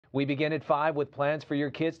We begin at 5 with plans for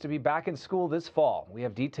your kids to be back in school this fall. We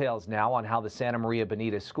have details now on how the Santa Maria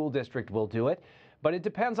Bonita School District will do it, but it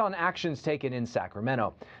depends on actions taken in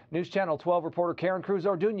Sacramento. News Channel 12 reporter Karen Cruz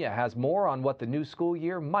Orduña has more on what the new school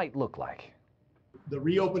year might look like. The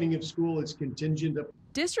reopening of school is contingent.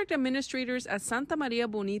 District administrators at Santa Maria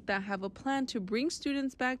Bonita have a plan to bring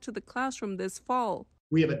students back to the classroom this fall.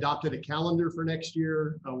 We have adopted a calendar for next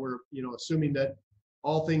year. We're, assuming that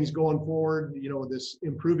all things going forward, this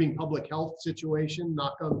improving public health situation,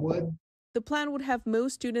 knock on wood. The plan would have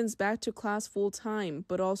most students back to class full time,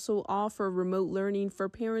 but also offer remote learning for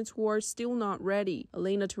parents who are still not ready.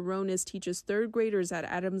 Elena Terrones teaches third graders at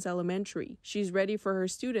Adams Elementary. She's ready for her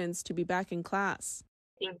students to be back in class.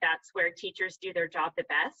 I think that's where teachers do their job the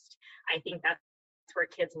best. I think that's where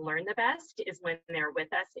kids learn the best is when they're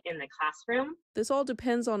with us in the classroom. This all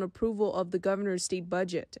depends on approval of the governor's state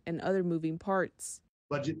budget and other moving parts.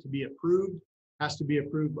 Budget to be approved has to be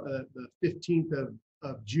approved by the 15th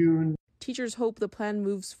of June. Teachers hope the plan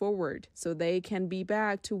moves forward so they can be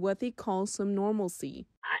back to what they call some normalcy.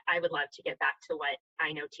 I would love to get back to what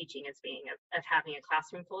I know teaching as being of having a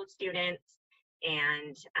classroom full of students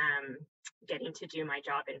and getting to do my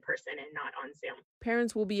job in person and not on Zoom.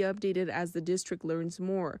 Parents will be updated as the district learns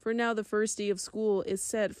more. For now, the first day of school is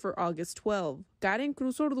set for August 12. Karen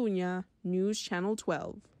Cruz Orduña, News Channel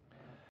 12.